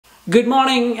Good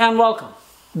morning and welcome.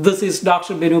 This is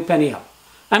Dr. Binu Peniel.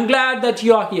 I'm glad that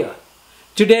you are here.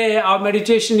 Today our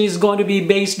meditation is going to be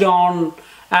based on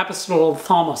Apostle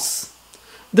Thomas.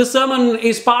 This sermon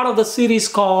is part of the series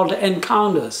called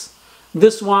Encounters.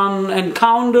 This one,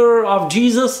 encounter of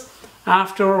Jesus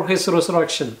after his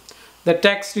resurrection. The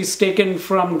text is taken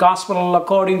from Gospel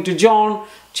according to John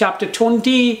chapter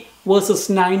 20 verses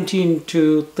 19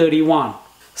 to 31.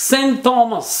 Saint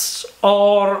Thomas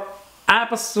or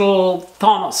Apostle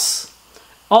Thomas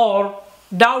or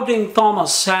Doubting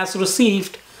Thomas has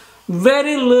received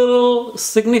very little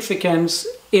significance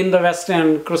in the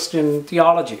Western Christian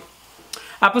theology.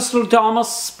 Apostle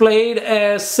Thomas played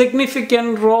a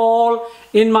significant role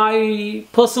in my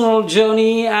personal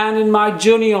journey and in my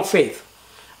journey of faith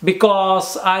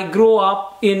because I grew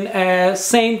up in a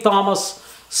St. Thomas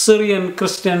Syrian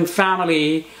Christian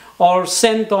family or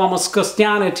St. Thomas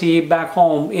Christianity back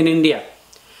home in India.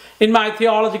 In my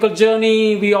theological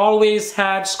journey, we always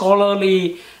had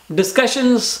scholarly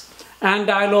discussions and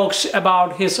dialogues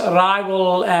about his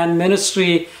arrival and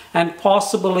ministry and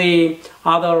possibly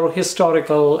other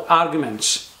historical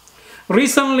arguments.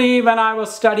 Recently, when I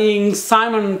was studying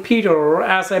Simon Peter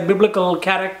as a biblical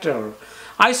character,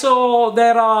 I saw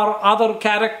there are other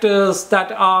characters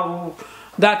that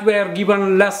were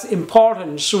given less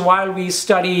importance while we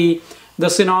study the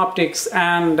Synoptics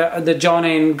and the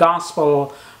Johannine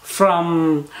Gospel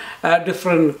from a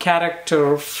different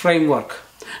character framework.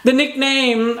 The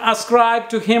nickname ascribed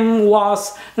to him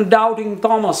was Doubting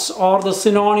Thomas, or the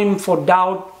synonym for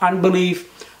doubt,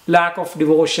 unbelief, lack of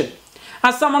devotion.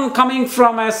 As someone coming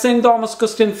from a St. Thomas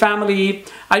Christian family,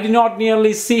 I did not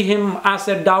merely see him as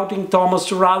a doubting Thomas,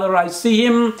 rather I see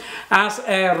him as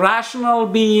a rational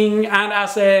being and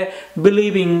as a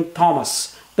believing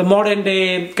Thomas. The modern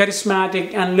day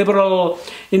charismatic and liberal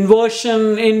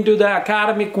inversion into the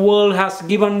academic world has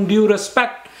given due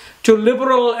respect to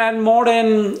liberal and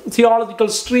modern theological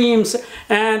streams,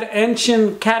 and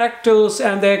ancient characters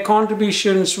and their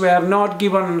contributions were not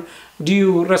given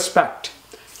due respect.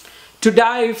 To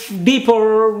dive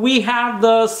deeper, we have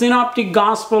the Synoptic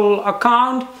Gospel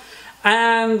account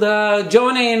and the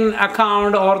Johannine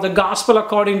account, or the Gospel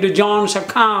according to John's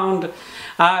account.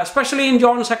 Especially in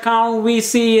John's account, we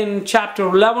see in chapter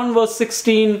 11 verse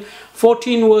 16,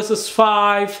 14 verses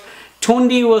 5,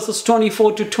 20 verses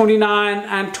 24 to 29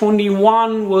 and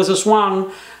 21 verses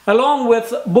 1, along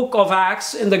with book of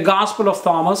Acts in the Gospel of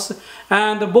Thomas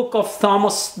and the book of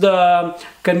Thomas the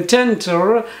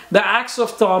Contenter, the Acts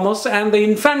of Thomas and the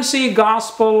infancy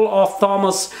Gospel of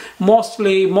Thomas. Most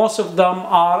of them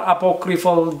are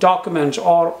apocryphal documents,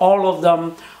 or all of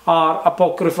them are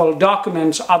apocryphal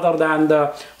documents other than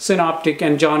the Synoptic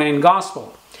and Johannine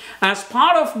Gospel. As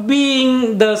part of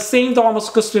being the St. Thomas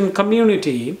Christian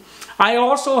community, I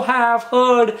also have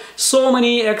heard so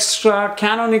many extra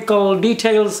canonical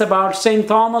details about St.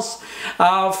 Thomas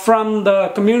from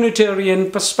the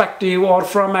communitarian perspective or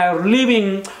from a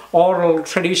living oral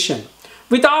tradition.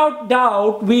 Without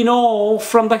doubt, we know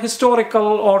from the historical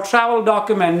or travel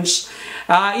documents,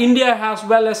 India has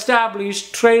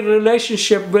well-established trade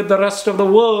relationship with the rest of the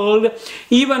world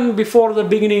even before the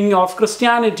beginning of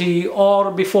Christianity or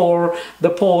before the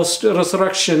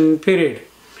post-resurrection period.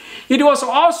 It was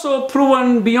also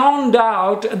proven beyond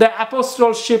doubt the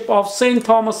apostleship of St.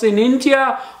 Thomas in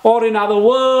India or in other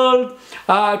world.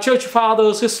 Church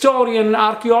fathers, historians,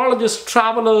 archaeologists,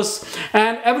 travelers,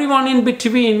 and everyone in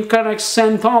between connects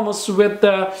St. Thomas with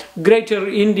the greater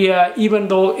India, even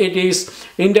though it is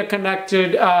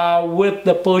interconnected with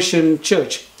the Persian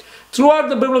church. Throughout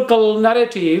the biblical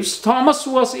narratives, Thomas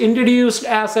was introduced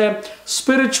as a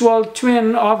spiritual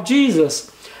twin of Jesus.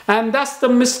 And thus the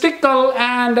mystical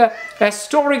and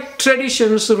historic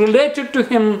traditions related to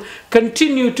him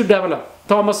continue to develop.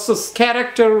 Thomas's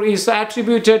character is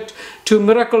attributed to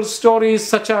miracle stories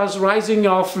such as rising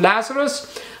of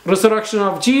Lazarus, resurrection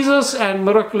of Jesus, and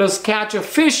miraculous catch of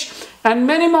fish, and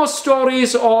many more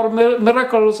stories or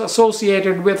miracles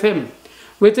associated with him.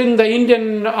 Within the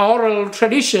Indian oral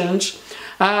traditions,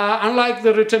 unlike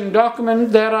the written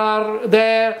document,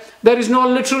 there is no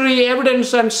literary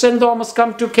evidence and St. Thomas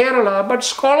come to Kerala, but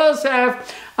scholars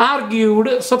have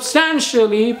argued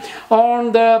substantially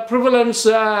on the prevalence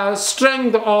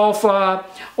strength of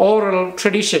oral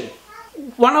tradition.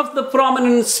 One of the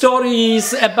prominent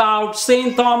stories about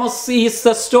St. Thomas is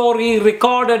the story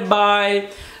recorded by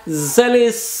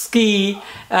Zaleski,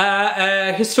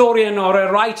 a historian or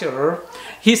a writer.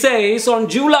 He says, on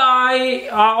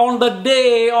the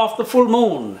day of the full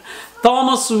moon,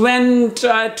 Thomas went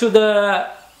to the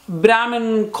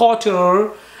Brahmin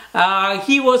quarter.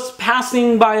 He was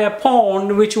passing by a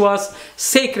pond which was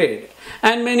sacred,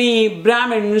 and many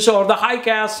Brahmins or the high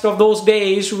caste of those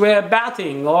days were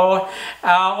bathing or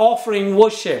offering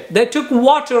worship. They took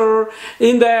water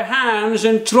in their hands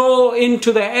and throw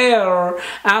into the air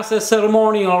as a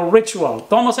ceremonial ritual.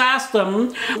 Thomas asked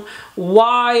them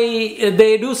why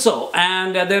they do so,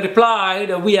 and they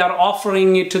replied, "We are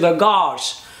offering it to the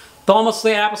gods." Thomas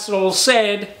the Apostle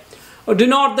said, "Do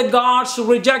not the gods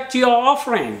reject your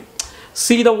offering?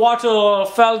 See, the water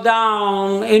fell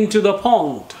down into the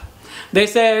pond." They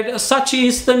said, "Such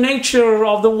is the nature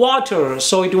of the water,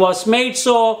 so it was made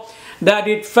so that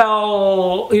it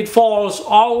falls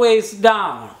always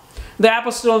down." The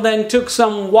apostle then took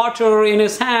some water in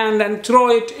his hand and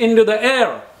threw it into the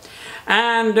air,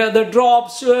 and the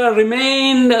drops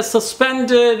remained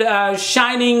suspended,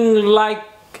 shining like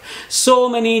so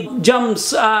many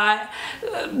gems,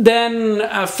 then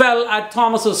fell at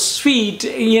Thomas's feet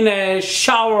in a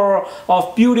shower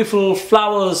of beautiful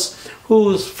flowers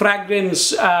whose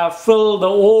fragrance filled the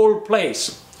whole place.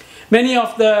 Many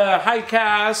of the high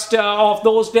caste of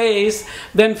those days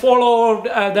then followed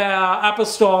the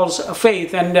apostles'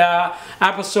 faith, and the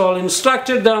apostle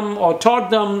instructed them or taught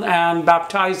them and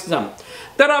baptized them.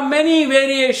 There are many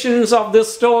variations of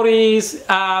these stories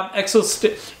exist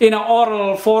in an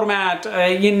oral format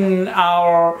in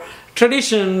our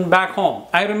tradition back home.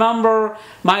 I remember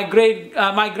my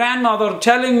grandmother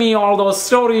telling me all those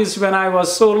stories when I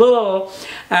was so little,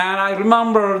 and I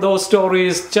remember those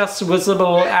stories just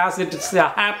visible as it is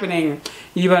happening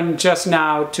even just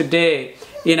now today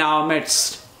in our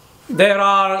midst. There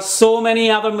are so many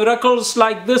other miracles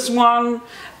like this one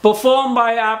performed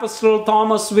by Apostle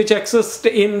Thomas, which exist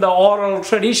in the oral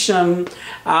tradition,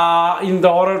 in the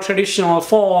oral traditional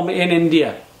form in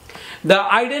India. The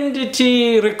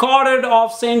identity recorded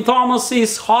of St. Thomas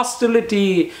is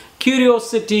hostility,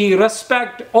 curiosity,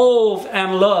 respect, awe,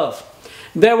 and love.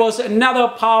 There was another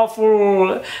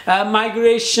powerful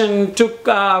migration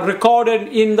recorded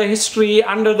in the history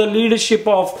under the leadership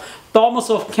of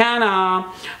Thomas of Cana,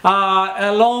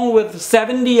 along with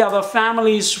 70 other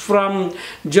families from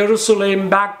Jerusalem,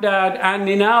 Baghdad, and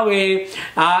Nineveh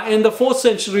in the 4th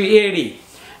century AD.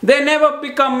 They never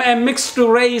become a mixed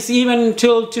race even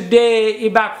till today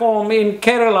back home in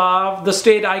Kerala, the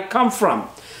state I come from.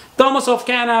 Thomas of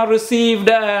Cana received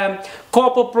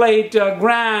copper plate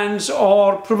grants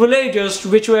or privileges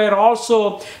which were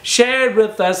also shared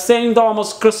with the St.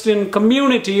 Thomas Christian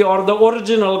community or the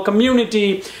original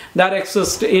community that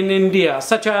exists in India,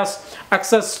 such as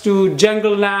access to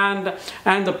jungle land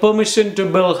and the permission to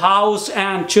build houses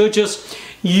and churches,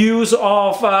 use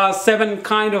of 7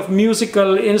 kind of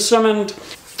musical instrument,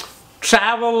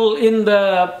 travel in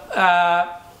the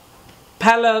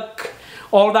palak.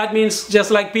 All that means just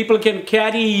like people can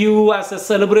carry you as a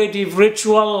celebrative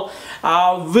ritual,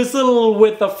 whistle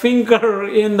with a finger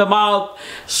in the mouth,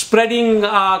 spreading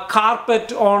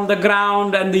carpet on the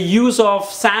ground, and the use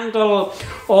of sandal,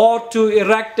 or to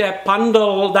erect a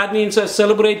pandal. That means a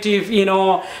celebrative,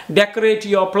 decorate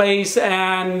your place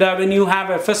and when you have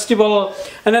a festival.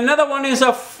 And another one is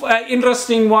a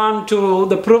interesting one, to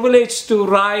the privilege to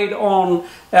ride on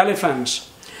elephants.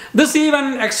 This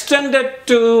even extended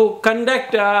to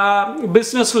conduct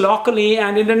business locally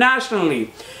and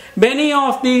internationally. Many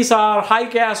of these are high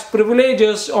caste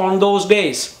privileges on those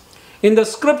days. In the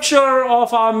scripture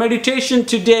of our meditation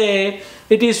today,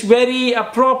 it is very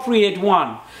appropriate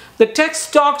one. The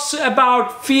text talks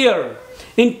about fear,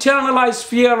 internalized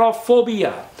fear of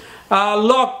phobia,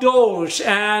 locked doors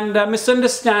and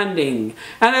misunderstanding,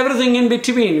 and everything in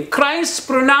between. Christ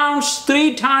pronounced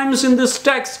 3 times in this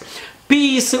text,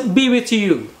 "Peace be with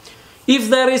you." If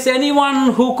there is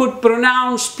anyone who could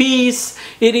pronounce peace,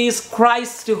 it is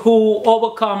Christ who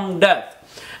overcome death.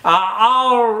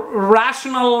 Our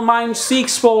rational mind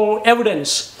seeks for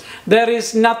evidence. There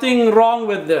is nothing wrong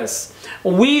with this.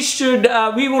 We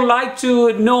would like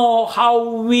to know how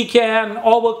we can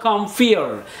overcome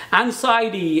fear,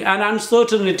 anxiety, and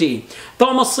uncertainty.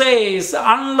 Thomas says,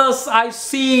 "Unless I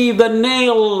see the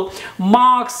nail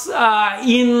marks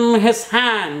in his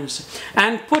hands,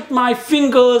 and put my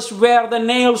fingers where the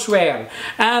nails were,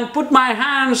 and put my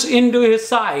hands into his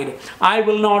side, I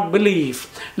will not believe."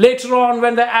 Later on,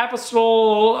 when the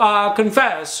apostle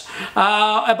confessed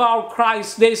about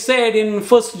Christ, they said in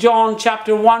 1 John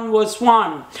chapter 1 verse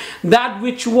 1, "That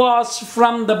which was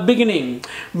from the beginning,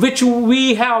 which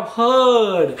we have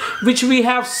heard, which we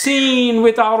have seen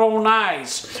with our own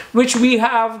eyes, which we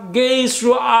have gazed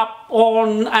up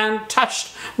on and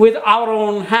touched with our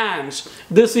own hands.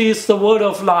 This is the word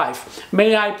of life.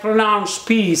 May I pronounce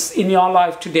peace in your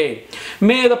life today.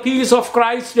 May the peace of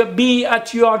Christ be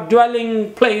at your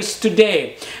dwelling place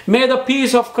today. May the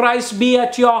peace of Christ be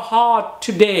at your heart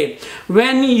today.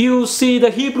 When you see, the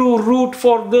Hebrew root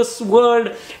for this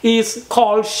word is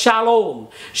called shalom.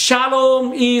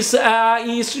 Shalom is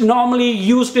normally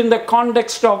used in the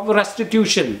context of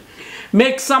restitution.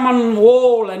 Make someone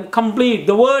whole and complete.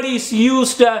 The word is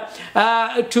used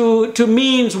to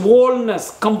means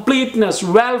wholeness, completeness,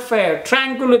 welfare,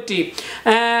 tranquility,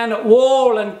 and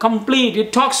whole and complete.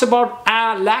 It talks about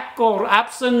lack or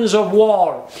absence of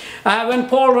war. When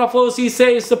Paul refers, he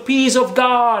says the peace of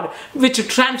God which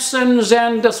transcends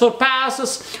and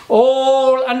surpasses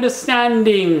all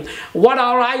understanding. What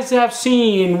our eyes have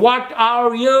seen, what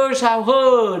our ears have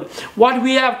heard, what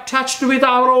we have touched with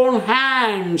our own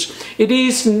hands. It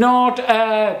is not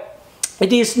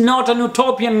an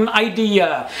utopian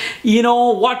idea. You know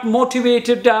what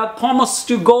motivated Thomas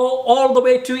to go all the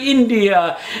way to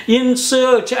India in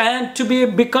search and to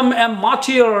become a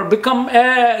martyr,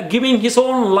 giving his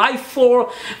own life for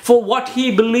what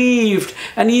he believed.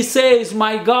 And he says,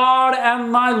 "My God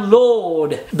and my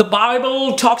Lord." The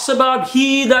Bible talks about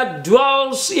he that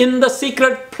dwells in the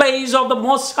secret place of the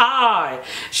Most High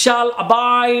shall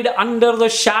abide under the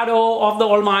shadow of the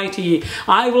Almighty.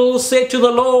 I will say to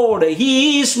the Lord,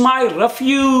 He is my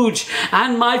refuge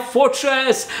and my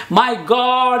fortress, my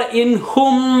God in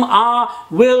whom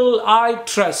will I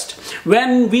trust.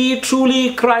 When we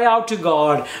truly cry out to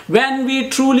God, when we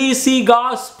truly see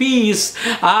God's peace,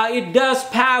 it does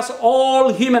pass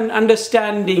all human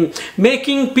understanding.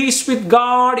 Making peace with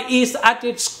God is at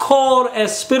its core a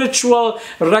spiritual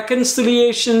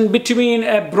reconciliation between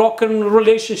a broken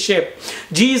relationship.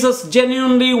 Jesus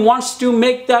genuinely wants to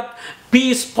make that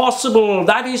peace possible.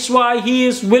 That is why he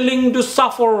is willing to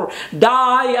suffer,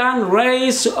 die, and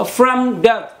rise from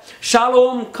death.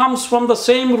 Shalom comes from the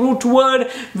same root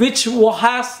word which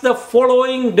has the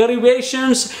following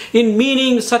derivations in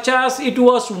meaning, such as it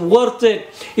was worth it,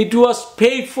 it was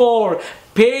paid for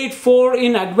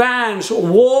in advance,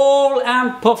 whole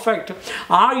and perfect.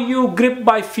 Are you gripped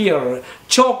by fear,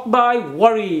 choked by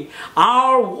worry,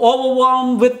 are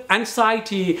overwhelmed with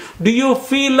anxiety? Do you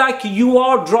feel like you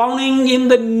are drowning in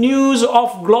the news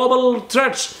of global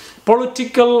threats,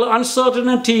 political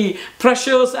uncertainty,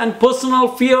 pressures, and personal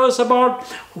fears about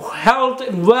health,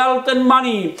 wealth, and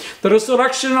money? The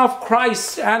resurrection of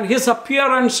Christ and his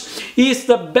appearance is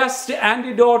the best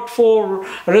antidote for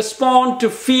respond to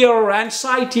fear,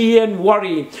 anxiety, and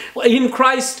worry. In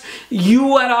Christ,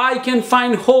 you and I can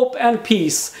find hope and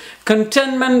peace.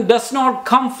 Contentment does not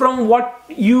come from what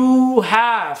you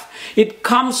have. It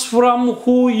comes from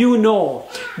who you know.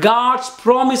 God's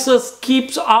promises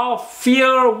keeps our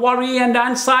fear, worry, and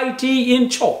anxiety in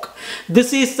check.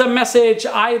 This is the message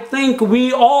I think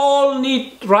we all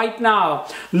need right now.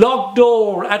 Locked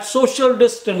door, at social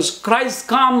distance, Christ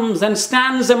comes and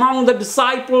stands among the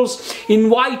disciples,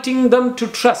 inviting them to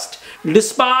trust.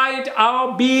 Despite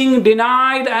our being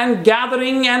denied and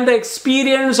gathering and the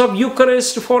experience of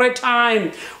Eucharist for a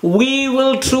time, we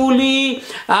will truly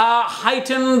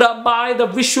heightened by the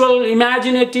visual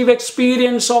imaginative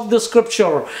experience of the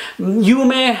scripture. You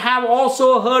may have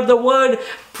also heard the word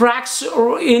prax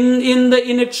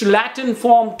in its Latin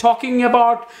form, talking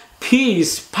about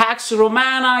peace. Pax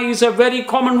Romana is a very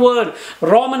common word.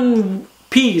 Roman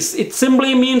peace. It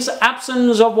simply means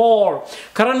absence of war.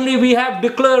 Currently, we have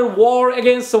declared war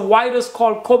against the virus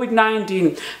called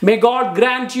COVID-19. May God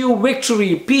grant you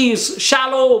victory, peace,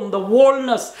 shalom, the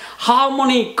wholeness,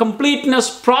 harmony, completeness,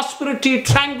 prosperity,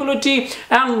 tranquility,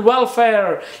 and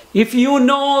welfare. If you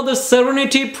know the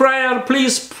serenity prayer,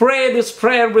 please pray this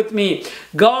prayer with me.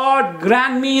 God,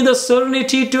 grant me the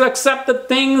serenity to accept the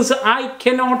things I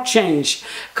cannot change,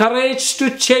 courage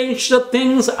to change the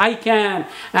things I can,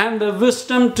 and the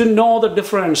wisdom to know the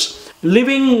difference.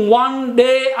 Living one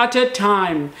day at a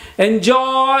time,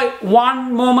 enjoy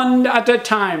one moment at a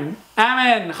time.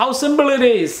 Amen. How simple it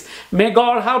is. May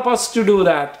God help us to do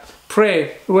that.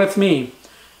 Pray with me.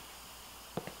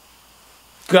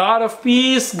 God of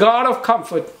peace, God of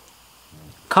comfort,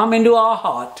 come into our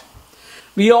heart.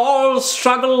 We all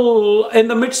struggle in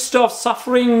the midst of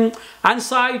suffering,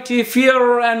 anxiety,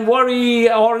 fear, and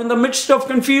worry, or in the midst of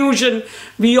confusion.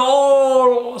 We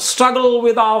all struggle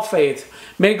with our faith.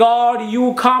 May God,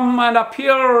 you come and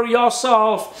appear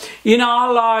yourself in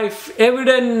our life,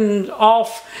 evidence of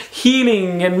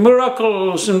healing and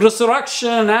miracles and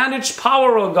resurrection and its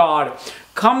power, O God.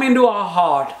 Come into our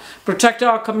heart. Protect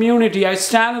our community. I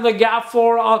stand in the gap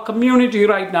for our community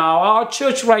right now, our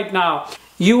church right now.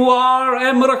 You are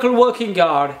a miracle working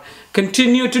God.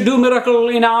 Continue to do miracle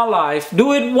in our life.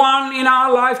 Do it one in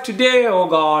our life today, oh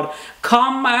God.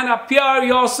 Come and appear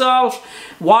yourself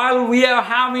while we are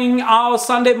having our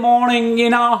Sunday morning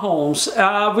in our homes,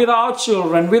 with our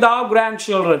children, with our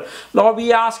grandchildren. Lord,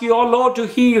 we ask you, oh Lord, to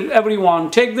heal everyone.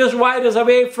 Take this virus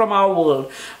away from our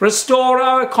world. Restore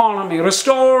our economy.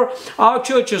 Restore our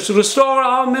churches. Restore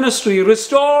our ministry.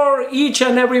 Restore each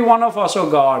and every one of us, oh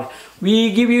God.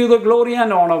 We give you the glory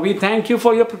and honor. We thank you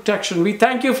for your protection. We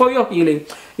thank you for your healing.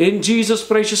 In Jesus'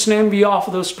 precious name we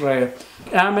offer this prayer.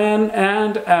 Amen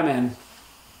and amen.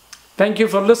 Thank you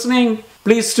for listening.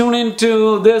 Please tune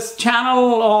into this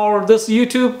channel or this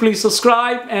YouTube. Please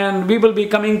subscribe, and we will be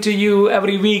coming to you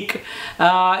every week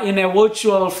in a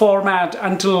virtual format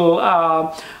until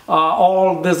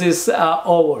all this is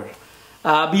over.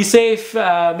 Be safe.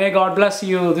 May God bless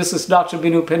you. This is Dr.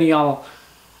 Binu Peniel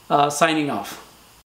signing off.